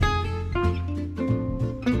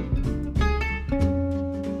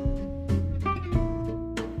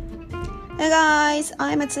Hey guys,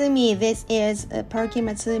 I'm Matsumi. This is Perky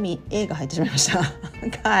Matsumi. 映画入ってしまいました。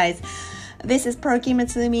Guys, this is Perky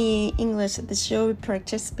Matsumi English, the show we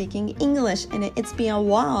practice speaking English. And it's been a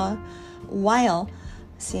while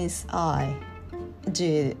since I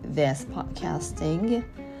do this podcasting.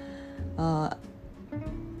 A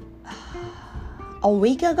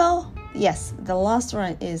week ago? Yes, the last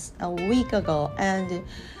one is a week ago. And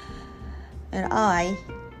I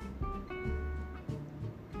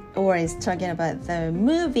always talking about the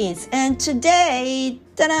movies, and today,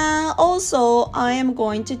 ta-da, also I am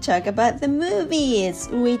going to talk about the movies,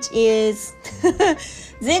 which is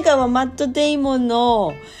前回はマット・デイモン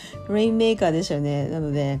のレインメーカーでしたよね。な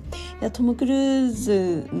のでトム・クルー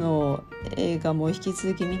ズの映画も引き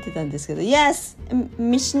続き見てたんですけど、 Yes!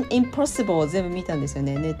 Mission Impossible を全部見たんですよ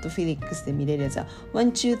ね。ネットフィリックスで見れるやつは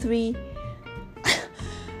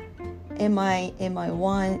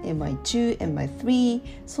 1,2,3MI1, MI2, MI3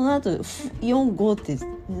 その後4、5って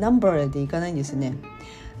ナンバーでいかないんですよね。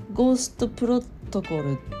ゴーストプロトコ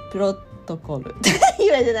ル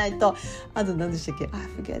言われてないと、あと何でしたっけ、I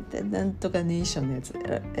forget なんとかネーションのやつ、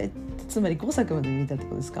つまり5作まで見たって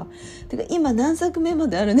ことですか。てか今何作目ま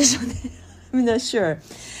であるんでしょうね。I'm not sure.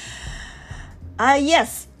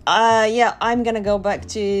 Yes. Yeah, I'm gonna go back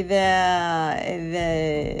to the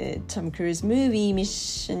Tom Cruise movie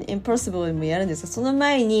Mission Impossible もやるんですが、その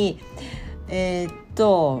前にthe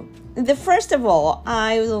first of all,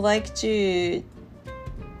 I would like to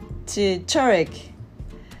talk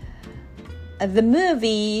the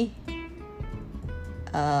movie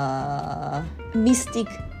Mystic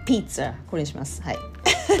Pizza これにします。はい。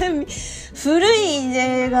古い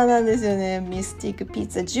映画なんですよね。ミスティックピッ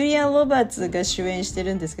ツァ、ジュリアン・ロバーツが主演して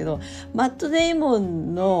るんですけど、マット・デイモ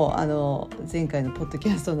ンの前回のポッドキ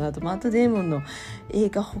ャストの後、マット・デイモンの映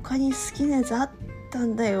画他に好きなやつあった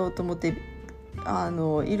んだよと思ってい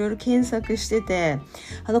ろいろ検索してて、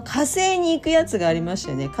火星に行くやつがありまし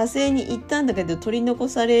たよね。火星に行ったんだけど取り残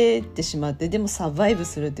されてしまって、でもサバイブ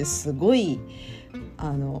するってすごい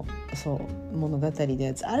そう物語で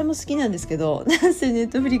やつ、あれも好きなんですけど、なんせネッ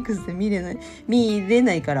トフリックスで見れない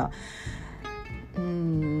から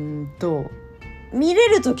見れ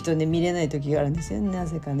る時とね見れない時があるんですよね。な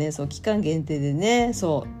ぜかね、そう期間限定でね、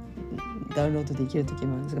そうダウンロードできる時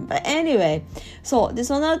もあるんですけど、But anyway、 そうで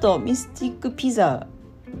その後ミスティックピザ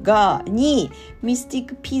に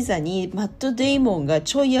マット・デイモンが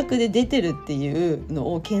ちょい役で出てるっていう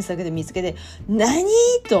のを検索で見つけて、何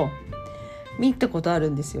と見たことある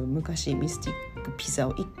んですよ。昔ミスティックピザ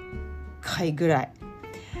を1回ぐらい。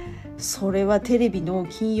それはテレビの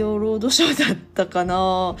金曜ロードショーだったか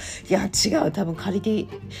な。いや違う、多分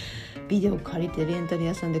ビデオ借りてレンタル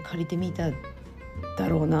屋さんで借りてみただ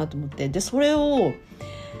ろうなと思って、でそれを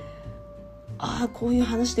こういう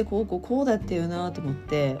話でこうだったよなと思っ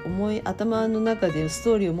て頭の中でス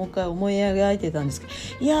トーリーをもう一回思い描いてたんですけど、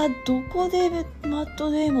いやどこでマッ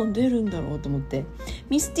ト・デイモン出るんだろうと思って。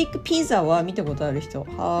ミスティックピザは見たことある人、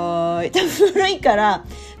はーい、多分古いから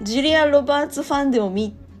ジュリア・ロバーツファンでも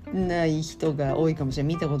見ない人が多いかもしれ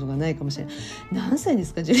ない、見たことがないかもしれない。何歳で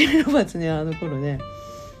すかジュリア・ロバーツね、あの頃ね。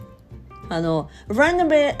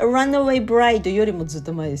Runaway Bride よりもずっ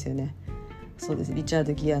と前ですよね。そうです、リチャー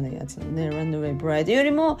ド・ギアのやつのね、Runaway Bride よ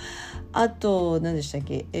りも、あと何でしたっ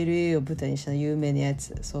け、 LA を舞台にした有名なや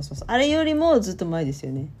つ、そうあれよりもずっと前です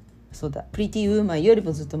よね。そうだ、プリティ・ウーマンより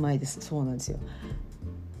もずっと前です。そうなんですよ。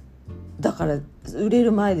だから売れ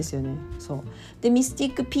る前ですよね。そうでミステ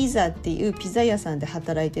ィックピザっていうピザ屋さんで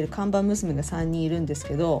働いてる看板娘が3人いるんです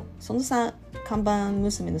けど、その看板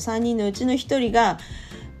娘の3人のうちの1人が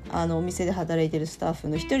お店で働いてるスタッフ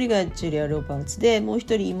の1人がジュリア・ロバーツで、もう1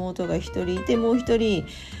人妹が1人いて、もう1人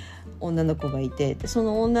女の子がいて、でそ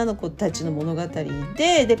の女の子たちの物語で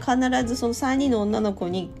必ずその3人の女の子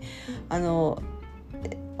に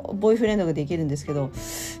ボーイフレンドができるんですけど、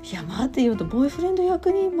いや待ってよと、ボーイフレンド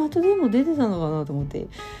役にマット・デイモン出てたのかなと思って、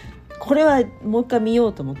これはもう一回見よ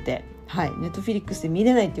うと思って、はい、ネットフィリックスで見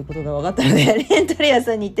れないっていうことが分かったのでレンタル屋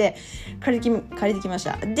さんに行って借りてきまし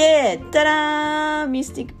た。でタラーン、ミ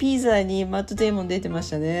スティックピザにマット・デイモン出てまし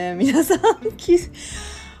たね。皆さんOh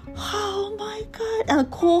my god、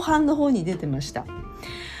後半の方に出てました。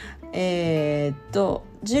ジ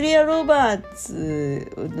ュリア・ロバーツ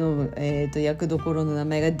の、役どころの名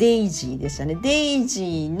前がデイジーでしたね。デイジ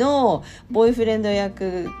ーのボーイフレンド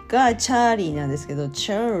役がチャーリーなんですけど、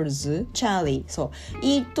チャーリー、そう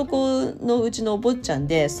いいとこのうちのお坊ちゃん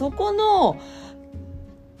で、そこの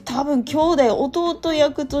多分兄弟弟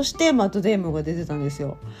役としてマット・デイモンが出てたんです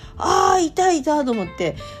よ。いたと思っ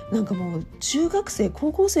て、なんかもう中学生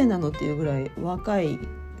高校生なのっていうぐらい若い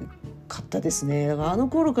かったですね。だからあの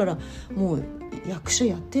頃からもう役者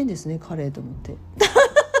やってんですね彼と思ってい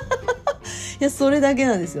やそれだけ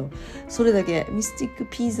なんですよ。それだけ。ミスティック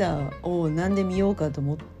ピザをなんで見ようかと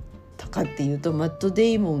思ったかっていうと、マット・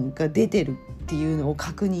デイモンが出てるっていうのを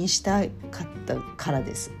確認したかったから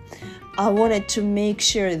です。I wanted to make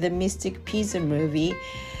sure the Mystic Pizza movie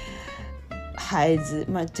has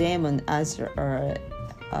Matt Damon as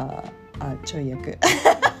ちょい役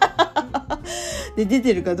で出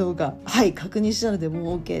てるかどうかはい確認したので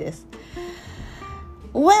もう OK です。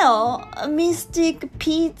Well, Mystic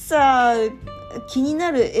Pizza 気に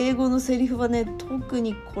なる英語のセリフはね特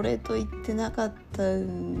にこれと言ってなかった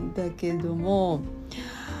んだけども、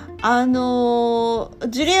ジ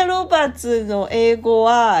ュリア・ロバーツの英語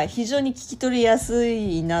は非常に聞き取りやす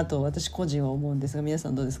いなと私個人は思うんですが、皆さ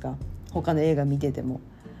んどうですか？他の映画見てても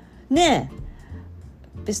ね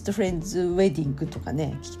え、ベストフレンズウェディングとか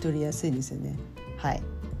ね聞き取りやすいんですよね。はい。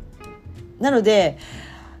なので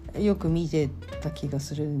よく見てた気が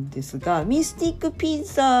するんですが、ミスティックピ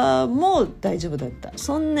ザも大丈夫だった。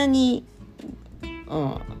そんなに、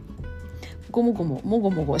ごも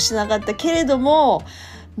ごしなかったけれども、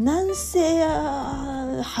なんせ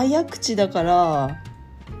早口だから、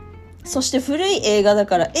そして古い映画だ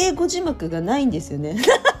から英語字幕がないんですよね。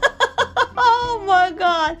Oh my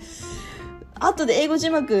god! 後で英語字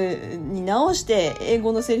幕に直して英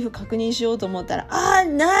語のセリフ確認しようと思ったら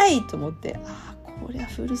ないと思って、こりゃ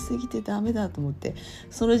古すぎてダメだと思って、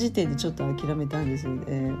その時点でちょっと諦めたんですよ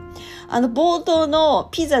ね。冒頭の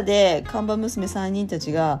ピザで看板娘3人た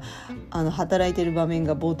ちが働いてる場面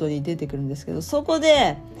が冒頭に出てくるんですけど、そこ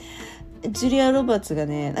でジュリア・ロバーツが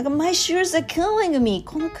ね、なんか My shoes are killing me、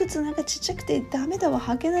 この靴なんかちっちゃくてダメだわ、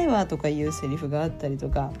履けないわとかいうセリフがあったりと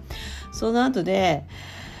か、その後で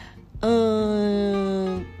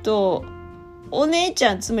お姉ち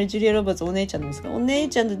ゃん、つまりジュリア・ロバーツお姉ちゃんなんですが、お姉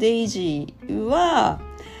ちゃんとデイジーは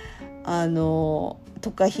都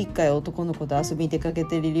会ひっかい男の子と遊びに出かけ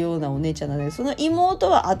てるようなお姉ちゃんなので、その妹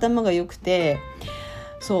は頭が良くて、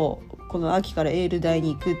そうこの秋からエール大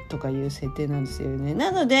に行くとかいう設定なんですよね。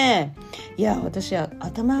なのでいや私は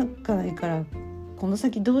頭がないからこの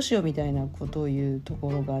先どうしようみたいなことを言うと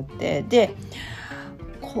ころがあって、で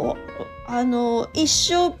一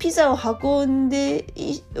生ピザを運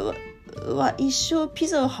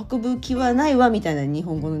ぶ気はないわみたいな日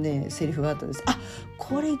本語のねセリフがあったんです。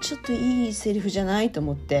これちょっといいセリフじゃないと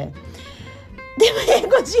思って、でも英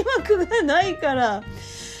語字幕がないから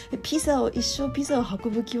一生ピザを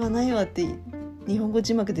運ぶ気はないわって日本語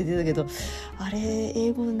字幕で出たけど、あれ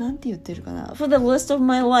英語なんて言ってるかな。 For the rest of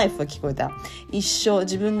my life は聞こえた。一生、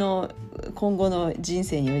自分の今後の人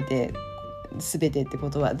生において全てってこ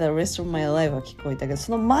とは The rest of my life は聞こえたけど、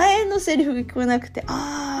その前のセリフが聞こえなくて、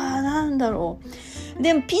なんだろう。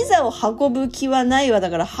でもピザを運ぶ気はないわだ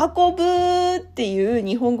から、運ぶっていう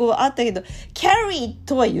日本語はあったけどキャリー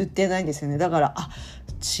とは言ってないんですよね。だから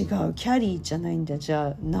違う、キャリーじゃないんだ。じゃ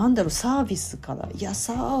あなんだろう、サービスから、いや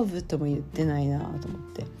サーブとも言ってないなと思っ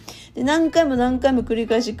て、で何回も繰り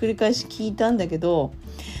返し聞いたんだけど、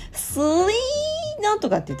スリーなんと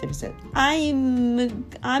かって言ってるんですよ。I'm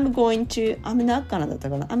not gonna だっ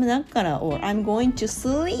たかな。I'm not gonna or I'm going to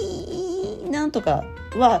sleep なんとか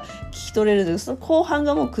は聞き取れるんだけど、その後半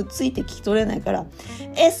がもうくっついて聞き取れないから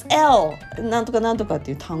SL なんとかなんとかっ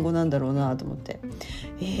ていう単語なんだろうなと思って、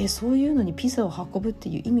そういうのにピザを運ぶって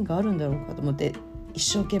いう意味があるんだろうかと思って、一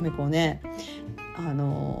生懸命こうね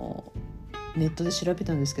ネットで調べ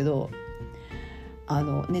たんですけど、ネ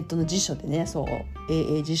ットの辞書でね、そう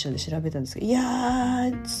英辞書で調べたんですけど、いや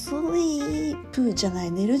ースリープじゃな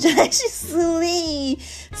い、寝るじゃないし、スリ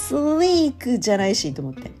ークじゃないしと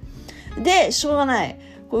思って、でしょうがない、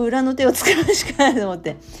これ裏の手を使うしかないと思っ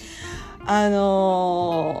て、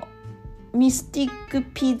ミスティック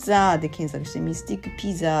ピザで検索して、ミスティック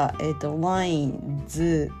ピザライン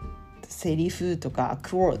ズセリフとか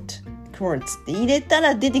クォーツって入れた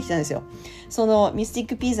ら出てきたんですよ。そのミスティッ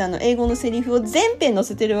クピザの英語のセリフを全編載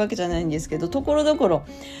せてるわけじゃないんですけど、ところどころ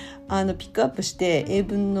ピックアップして英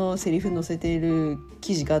文のセリフ載せている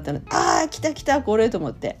記事があったので、来たこれと思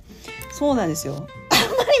って。そうなんですよ。あんま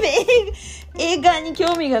り映画に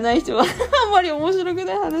興味がない人はあんまり面白く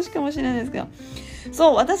ない話かもしれないですけど、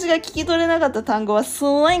そう、私が聞き取れなかった単語は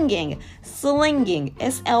slinging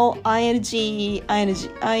SLING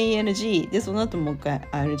で、その後もう一回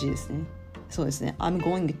ING ですね。そうですね、 I'm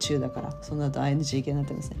going to だからその後 ING 系になっ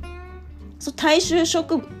てますね。そう、大衆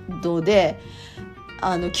食堂で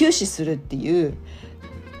休止するっていう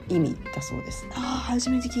意味だそうです。初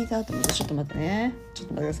めて聞いたと思って、ちょっと待って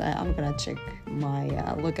ください。 I'm gonna check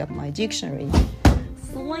look up my dictionary.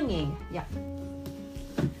 Slinging, yeah.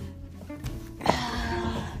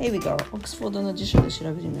 Here we go。オックスフォードの辞書で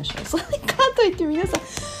調べてみましょう。それかといって皆さん、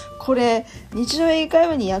これ日常英会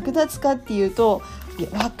話に役立つかっていうと、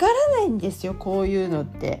わからないんですよ、こういうのっ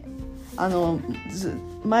て。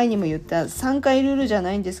前にも言った3回ルールじゃ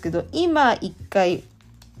ないんですけど、今1回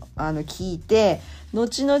聞いて、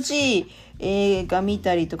後々映画見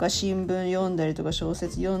たりとか新聞読んだりとか小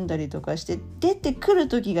説読んだりとかして出てくる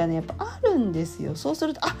時がね、やっぱあるんですよ。そうす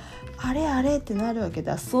るとあれあれってなるわけ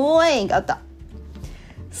だ。slang あった。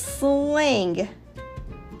slang ちょ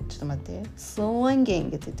っと待って、slanging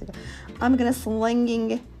って言ってる。I'm gonna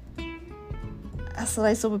slanging a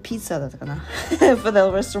slice of pizza だったかなfor the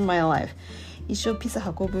rest of my life。 一生ピザ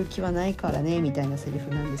運ぶ気はないからねみたいなセリフ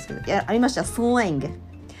なんですけど、いやありました。 slang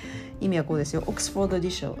意味はこうですよ。オックスフォード辞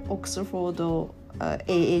書、オックスフォード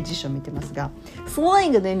英辞書見てますが、スラ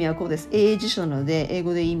ングの意味はこうです。英辞書なので英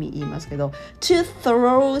語で意味言いますけど、 to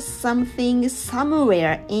throw something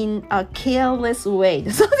somewhere in a careless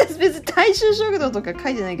way そうです。別に大衆食堂とか書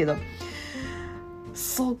いてないけど、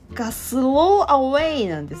そっか、throw away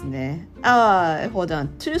なんですね。hold on。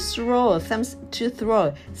 to throw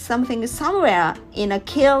something somewhere in a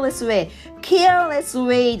careless way。 careless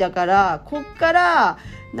way だから、こっから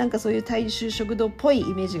なんかそういう大衆食堂っぽい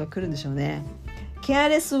イメージが来るんでしょうね。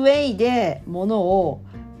careless way で物を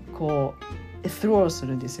こう throw す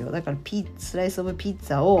るんですよ。だからスライスオブピッ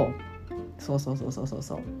ツァをそう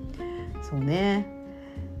ね、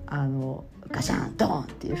ガシャンドーンっ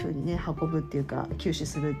ていう風にね、運ぶっていうか吸収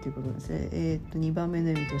するっていうことですね。2番目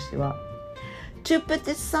の意味としては to put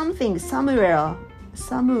something somewhere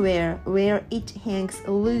where it hangs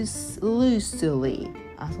loosely。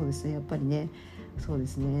 そうですね、やっぱりね、そうで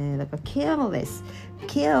すね。だから careless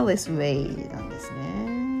way なんですね。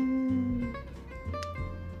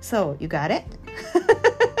So, you got it?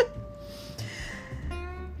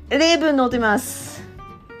 例文載ってます。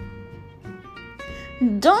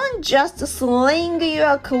Don't just sling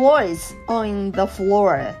your clothes on the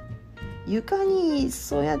floor。 床に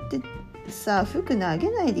そうやってさ、服投げ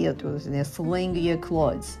ないでよってことですね。Sling your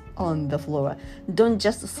clothes on the floor. Don't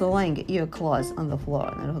just sling your clothes on the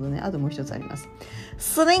floor. なるほどね。あともう一つあります。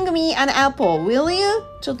Sling me an apple, will you?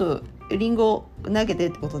 ちょっとリンゴ投げて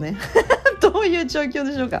ってことね。どういう状況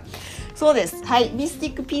でしょうか。そうです。はい。ミステ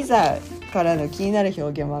ィックピザからの気になる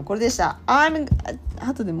表現はこれでした。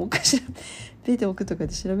後でもう一回出ておくとか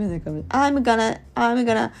で調べないかも。I'm gonna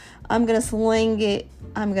sling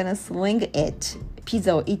it。ピ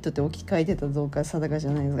ザを it って置き換えてたかどうか定かじ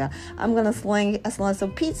ゃないですが、 I'm gonna sling a slice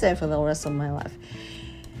of pizza for the rest of my life。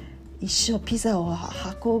 一生ピザを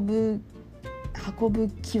運ぶ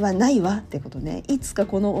気はないわってことね。いつか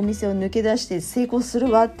このお店を抜け出して成功す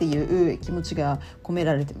るわっていう気持ちが込め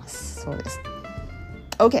られてます。そうです。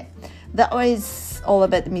 OK、 That was all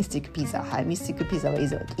about Mystic Pizza。 はい、ミスティックピザは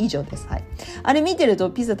以上です。はい、あれ見てる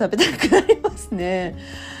とピザ食べたくなりますね。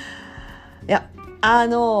いや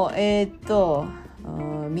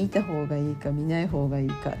見た方がいいか見ない方がいい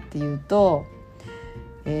かっていうと、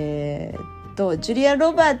ジュリア・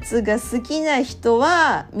ロバーツが好きな人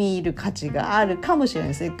は見る価値があるかもしれない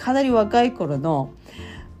ですね。かなり若い頃の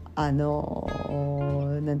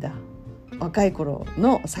若い頃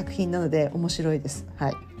の作品なので面白いです。は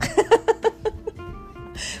い。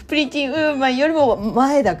プリティ・ウーマンよりも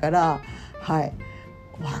前だから、はい。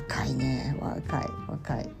若いね、若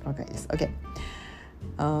いです。OK。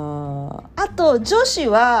あと女子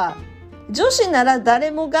なら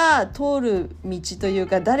誰もが通る道という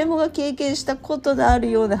か、誰もが経験したことのあ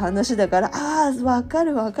るような話だから、わか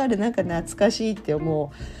る、なんか懐かしいって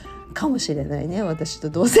思うかもしれないね。私と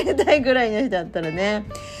同世代ぐらいの人だったらね。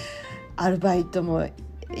アルバイトも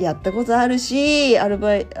やったことあるし、アル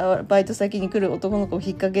バイト先に来る男の子を引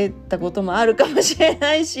っ掛けたこともあるかもしれ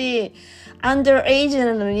ないし、アンダーエイジ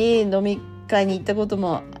なのに飲み会に行ったこと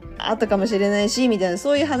もあったかもしれないし、みたいな、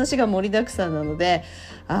そういう話が盛りだくさんなので、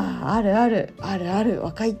ある、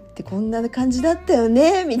若いってこんな感じだったよ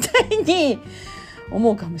ねみたいに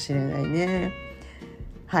思うかもしれないね。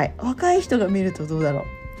はい、若い人が見るとどうだろ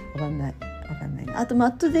う。わかんない。あとマ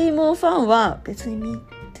ット・デイモンファンは別に見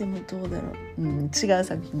てもどうだろう。違う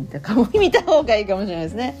作品見た方がいいかもしれないで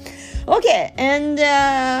すね。Okay, and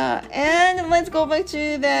let's go back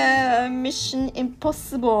to the Mission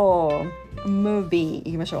Impossible movie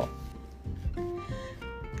いきましょ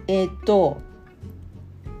う。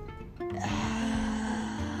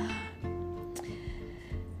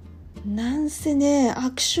なんせね、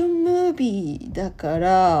アクションムービーだか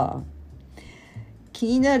ら気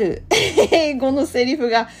になる英語のセリフ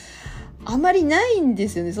があまりないんで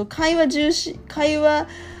すよね。そう、会話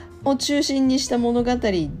を中心にした物語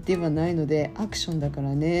ではないので、アクションだか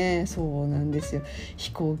らね。そうなんですよ。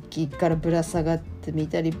飛行機からぶら下がってみ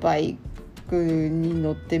たり、バイクに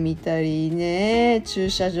乗ってみたりね、駐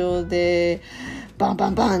車場でバンバ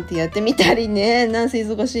ンバンってやってみたりね、なんせ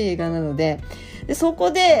忙しい映画なので、そ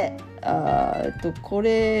こでこ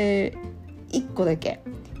れ1個だけ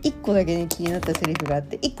ね気になったセリフがあっ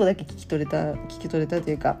て、1個だけ聞き取れたと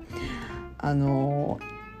いうか、なん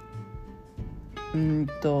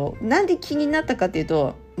で気になったかという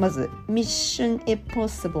と、まずミッションインポッ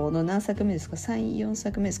シブルの何作目ですか、3、4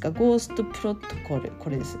作目ですか、ゴーストプロトコル、こ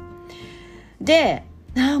れです。で、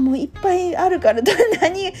もういっぱいあるから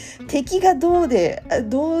敵がどん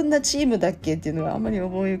なチームだっけっていうのがあんまり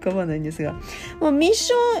思い浮かばないんですが、もうミッ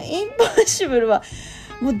ションインポッシブルは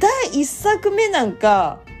もう第1作目なん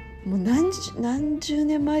かもう何十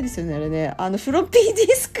年前ですよね、あれね。フロッピーデ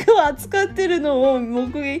ィスクを扱ってるのを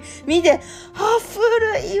見て、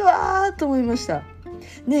古いわーと思いました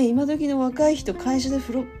ね。今時の若い人、会社で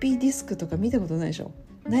フロッピーディスクとか見たことないでしょ。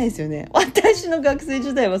ないですよね。私の学生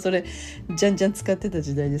時代はそれじゃんじゃん使ってた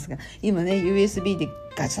時代ですが、今ね USB で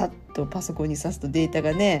ガチャッとパソコンに挿すとデータ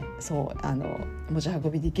がね、持ち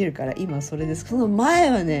運びできるから今それです。その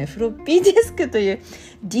前はね、フロッピーディスクとい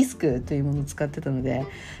うものを使ってたので、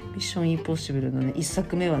ミッションインポッシブルのね1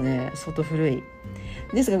作目はね相当古い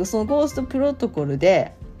ですが、そのゴーストプロトコル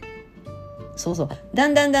でだ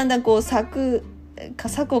んだんこう策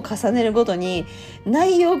を重ねるごとに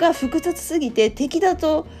内容が複雑すぎて、敵だ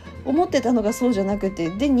と思ってたのがそうじゃなく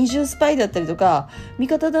て、で二重スパイだったりとか、味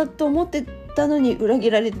方だと思ってたのに裏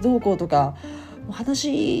切られてどうこうとか、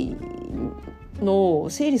話の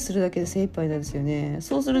整理するだけで精一杯なんですよね。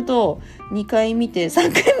そうすると2回見て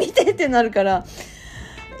3回見てってなるから、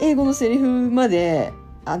英語のセリフまで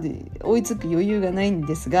追いつく余裕がないん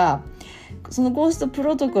ですが、そのゴーストプ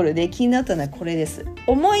ロトコルで気になったのはこれです。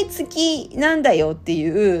思いつきなんだよって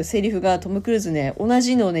いうセリフがトム・クルーズね、同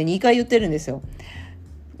じのをね2回言ってるんですよ。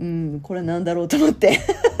これなんだろうと思って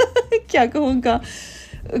脚本家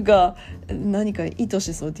が何か意図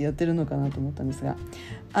しそうってやってるのかなと思ったんですが、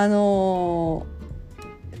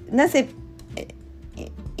なぜ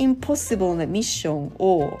インポッシブルなミッション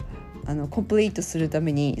をコンプリートするた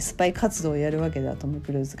めにスパイ活動をやるわけだ、トム・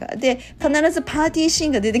クルーズが。で、必ずパーティーシー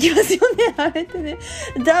ンが出てきますよね、あれってね。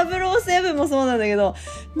007もそうなんだけど、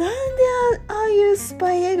なんでああいうス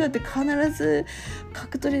パイ映画って必ずカ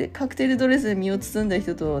クテルドレスで身を包んだ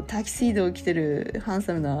人とタキシードを着てるハン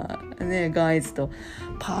サムな、ね、ガイズと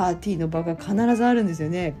パーティーの場が必ずあるんですよ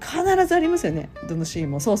ね。必ずありますよね、どのシー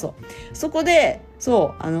ンも。そこで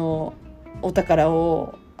お宝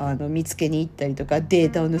を見つけに行ったりとか、デ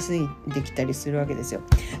ータを盗んできたりするわけですよ。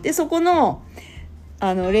で、そこの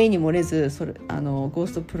例に漏れずゴー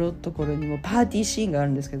ストプロトコルにもパーティーシーンがある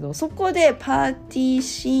んですけど、そこでパーティー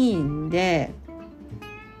シーンで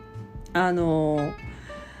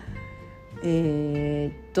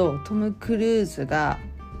トム・クルーズが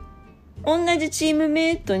同じチーム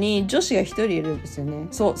メイトに女子が一人いるんですよね。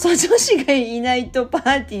そう女子がいないとパ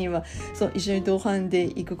ーティーには一緒に同伴で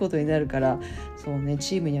行くことになるから、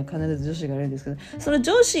チームには必ず女子がいるんですけど、その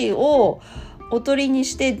女子をおとりに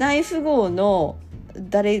して大富豪の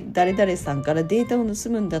誰々さんからデータを盗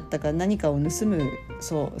むんだったか何かを盗む、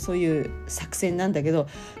そういう作戦なんだけど、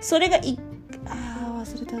それが忘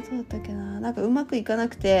れた、どうだったっけな、なんかうまくいかな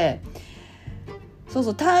くて、タ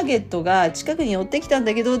ーゲットが近くに寄ってきたん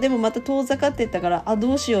だけど、でもまた遠ざかってったから、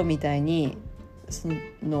どうしようみたいに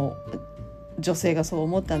女性がそう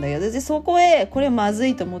思ったんだけど、でそこへこれまず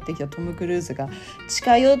いと思ってきたトム・クルーズが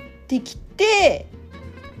近寄ってきて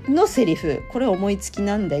のセリフ、これ思いつき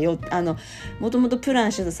なんだよ、もともとプラ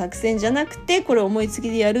ンしてた作戦じゃなくてこれ思いつき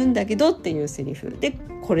でやるんだけどっていうセリフで、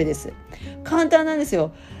これです。簡単なんです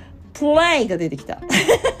よ。プレイが出てきた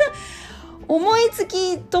思いつ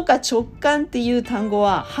きとか直感っていう単語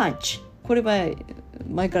は hunch、 これは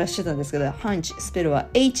前から知ってたんですけど、 hunch スペルは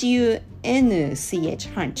HUNCH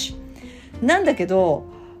hunch なんだけど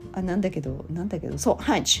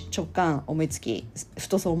hunch 直感、思いつき、ふ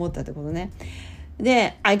とそう思ったってことね。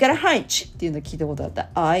で I got a hunch っていうの聞いたことあった。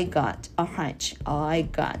 I got a hunch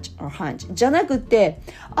じゃなくて、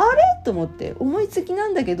あれと思って、思いつきな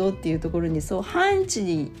んだけどっていうところに、ハン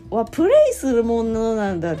チはプレイするもの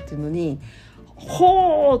なんだっていうのに、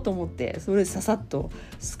ほーと思って、それでささっと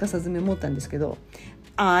すかさずメモったんですけど、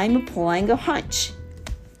 I'm playing a hunch。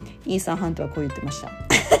 イーサン・ハントはこう言ってました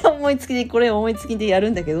思いつきでや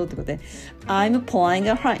るんだけどってことで I'm playing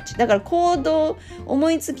a hunch。 だから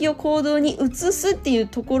思いつきを行動に移すっていう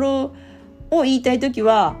ところを言いたいとき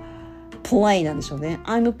は play なんでしょうね。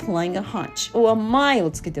I'm playing a hunch or my を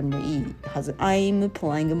つけてもいいはず。I'm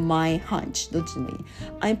playing my hunch どっちでもいい。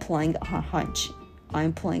I'm playing a hunch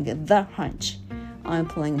I'm playing the hunch I'm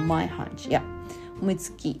playing my hunch いや思い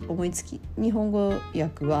つき日本語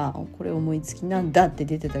訳はこれ思いつきなんだって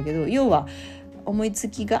出てたけど、要は思いつ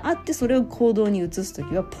きがあってそれを行動に移すと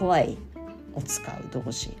きは play を使う動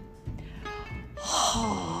詞。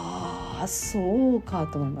はあ、そうか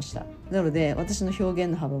と思いました。なので私の表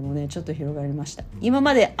現の幅もねちょっと広がりました。今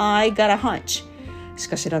まで I got a hunch し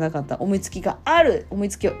か知らなかった、思いつきがある、思い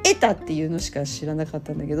つきを得たっていうのしか知らなかっ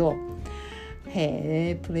たんだけど、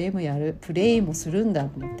へえプレイもやる、プレイもするんだ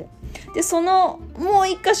と思って、でそのもう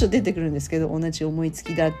一箇所出てくるんですけど、同じ思いつ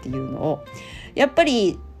きだっていうのをやっぱ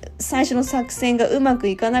り最初の作戦がうまく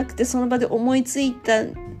いかなくてその場で思いついた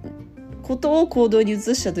ことを行動に移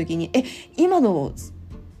した時に今の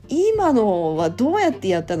はどうやって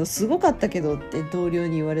やったのすごかったけどって同僚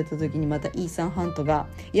に言われた時に、またイーサン・ハントが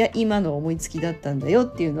いや今の思いつきだったんだよ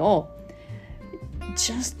っていうのを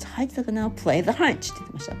just 入ってたかな play the hunch って言っ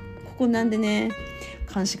てました。ここなんでね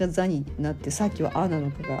監視が座になってさっきはああな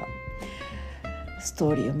のかがス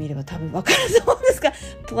トーリーを見れば多分分かると思うんですが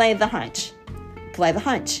play the hunch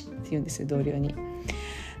って言うんですよ同僚に。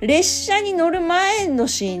列車に乗る前の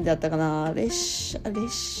シーンだったかな、列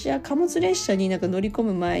車貨物列車になんか乗り込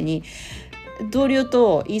む前に同僚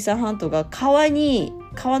とイーサン・ハントが川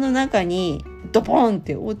の中にドポンっ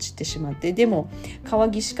て落ちてしまって、でも川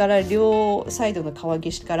岸から両サイドの川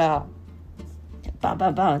岸からバンバ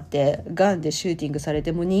ンバンってガンでシューティングされ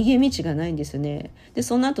てもう逃げ道がないんですよね。で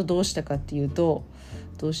その後どうしたかっていうと、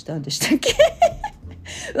どうしたんでしたっけ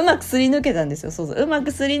うまくすり抜けたんですよ。うま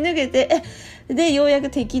くすり抜けてでようやく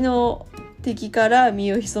敵から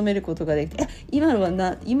身を潜めることができて、今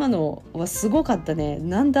のはすごかったね、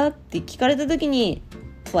なんだって聞かれた時に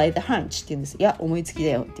play the hunch って言うんです。いや思いつき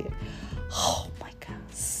だよっていう。 Oh my god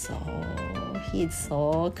he's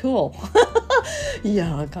so cool い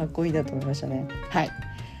やかっこいいなと思いましたね。はい、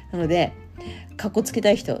なのでかっこつけ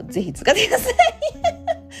たい人ぜひ使ってください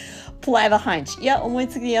play the hunch いや思い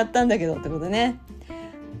つきでやったんだけどってことね。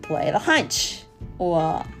play the hunch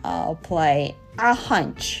or play a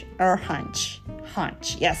hunch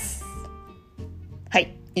yes は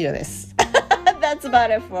い以上ですThat's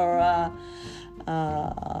about it for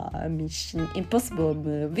Mission Impossible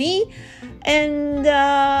movie and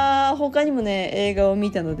他にもね映画を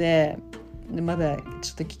見たのでまだ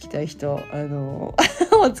ちょっと聞きたい人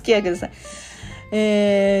お付き合いください。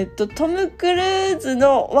トム・クルーズ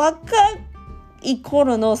の若い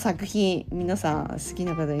頃の作品皆さん好き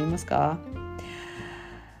な方いますか？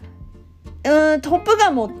トップガ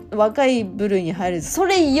ンも若い部類に入る。そ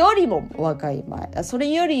れよりも若い前、それ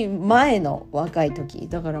より前の若い時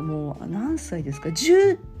だからもう何歳ですか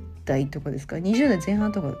？10代とかですか？20代前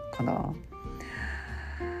半とかかな。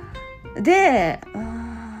で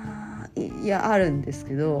いやあるんです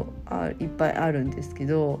けどいっぱいあるんですけ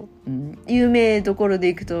ど、有名どころで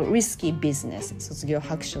いくとリスキービジネス卒業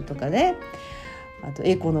白書とかね、あと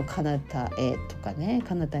栄光の彼方へとかね、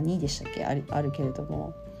彼方にでしたっけ、あるけれど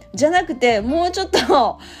もじゃなくてもうちょっ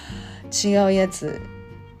と違うやつ、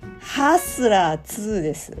ハスラー2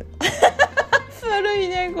です古い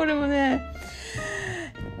ねこれもね。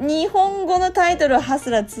日本語のタイトルはハス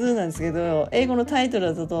ラー2なんですけど、英語のタイト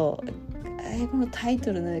ルだとね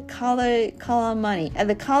color money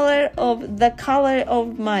the color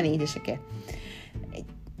of money でしたっけ、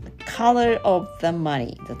 color of the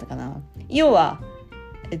money だったかな。要は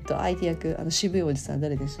相手役渋いおじさん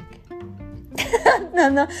誰でしたっけ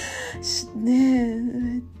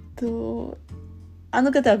あ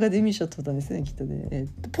の方アカデミー賞取ったんですねきっとね。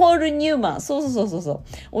ポール・ニューマン、そう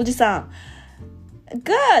おじさん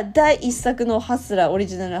が第一作のハスラー、オリ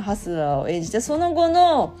ジナルハスラーを演じて、その後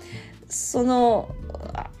のハ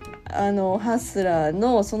スラー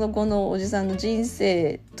のその後のおじさんの人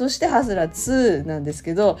生としてハスラー2なんです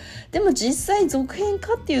けど、でも実際続編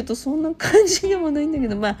かっていうとそんな感じでもないんだけ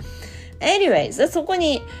ど、anyways そこ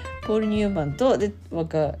にポール・ニューマンとで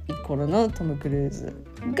若い頃のトム・クルーズ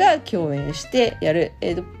が共演してやる、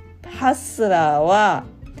ハスラーは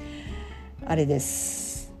あれで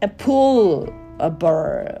す、プールバ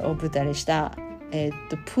ーを舞台にしたプ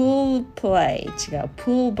ールプレイ、違う、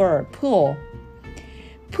プールバー、プ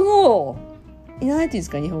ール何て言うんで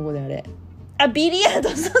すか日本語でビリヤード、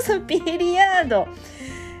ビリヤード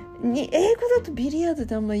に英語だとビリヤードっ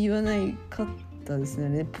てあんま言わないかったです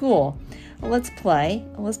ね。プール let's play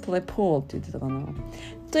pool って言ってたかな。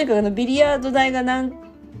とにかくビリヤード台が何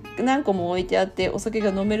個も置いてあってお酒が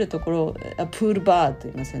飲めるところをプールバーと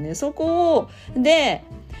言いますよね。そこをで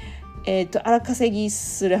荒稼ぎ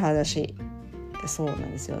する話そうな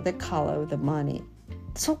んですよ。The Color of the Money、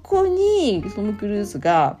 そこにトム・クルーズ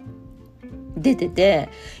が出てて、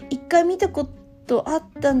一回見たことあっ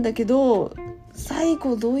たんだけど最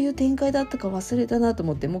後どういう展開だったか忘れたなと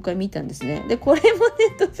思ってもう一回見たんですね。でこれも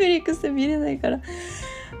ネットフリックスで見れないから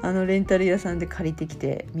レンタル屋さんで借りてき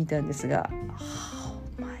て見たんですが、 Oh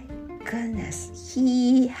my goodness,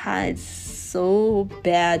 he has so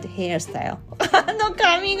bad hairstyle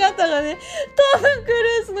髪型がね、トム・ク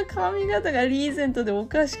ルーズの髪型がリーゼントでお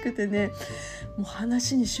かしくてね、もう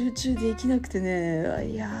話に集中できなくてね、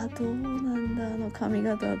いやどうなんだ髪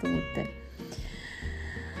型と思って、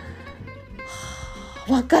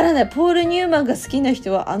わからない。ポール・ニューマンが好きな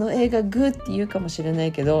人は映画グーって言うかもしれな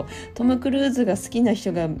いけど、トム・クルーズが好きな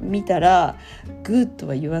人が見たらグーと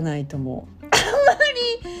は言わないと思う。あんま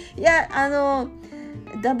りいや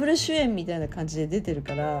ダブル主演みたいな感じで出てる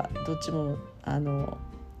から、どっちも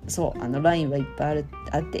そうラインはいっぱい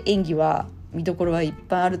あって演技は見どころはいっ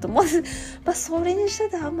ぱいあると思う。それにし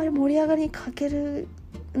てあんまり盛り上がりに欠ける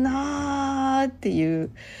なーってい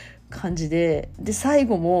う感じで、最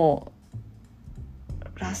後も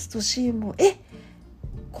ラストシーンも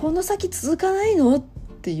この先続かないのっ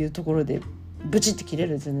ていうところでブチって切れ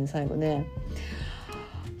るんですよね、最後ね。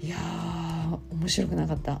いやー面白くな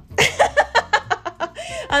かった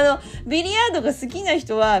ビリヤードが好きな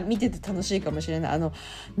人は見てて楽しいかもしれない。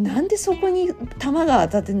なんでそこに球が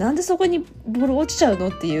当たってなんでそこにボール落ちちゃうの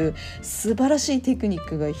っていう素晴らしいテクニッ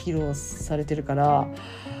クが披露されてるから、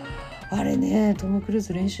あれねトム・クルー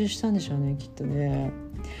ズ練習したんでしょうね、きっとね。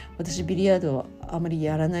私ビリヤードはあまり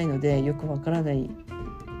やらないのでよくわからない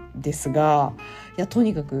ですが、いやと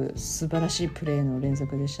にかく素晴らしいプレーの連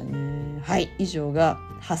続でしたね。はい、以上が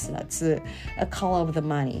ハスラー2 A Color of the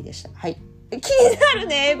Money でした。はい、気になる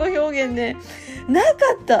ね英語表現ね、なか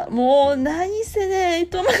った。もう何せね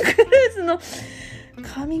トム・クルーズの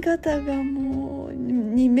髪型がもう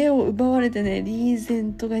に目を奪われてね、リーゼ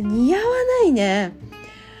ントが似合わないね。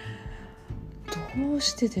どう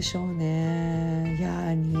してでしょうね。い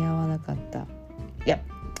や似合わなかった。Yep.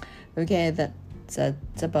 Okay, that's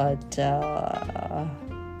about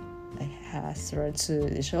Hustler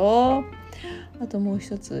 2でしょ。あともう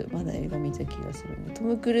一つまだ映画見た気がするね。ト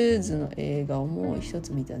ム・クルーズの映画をもう一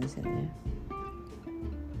つ見たんですよね。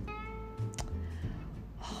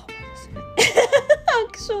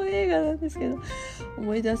アクション映画なんですけど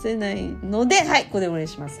思い出せないので、はい、ここでお願い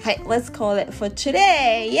します。はい、Let's call it for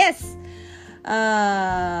today.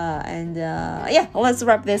 Yes.And yeah, let's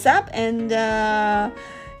wrap this up. And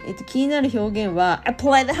気になる表現は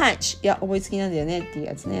apply the hunch。 いや思いつきなんだよねっていう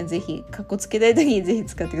やつね。ぜひカッコつけたい時にぜひ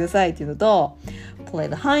使ってくださいっていうのと apply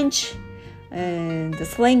the hunch and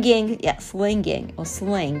slanging。 いや slanging or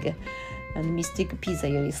slang。ミスティックピザ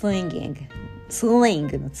より slanging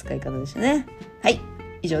の使い方でしたね。はい、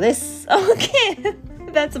以上です。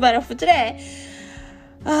OK That's about it for today。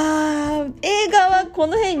映画はこ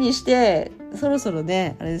の辺にしてそろそろ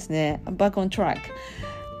ねあれですね、back on track。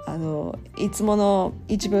 いつもの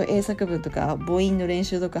一部英作文とか母音の練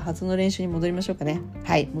習とか発音の練習に戻りましょうかね。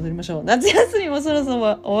はい、戻りましょう。夏休みもそろそ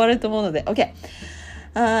ろ終わると思うので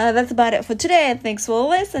OK、that's about it for today. Thanks for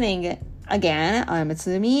listening. Again, I'm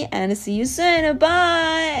Atsumi and see you soon.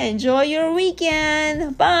 Bye. Enjoy your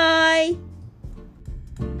weekend. Bye.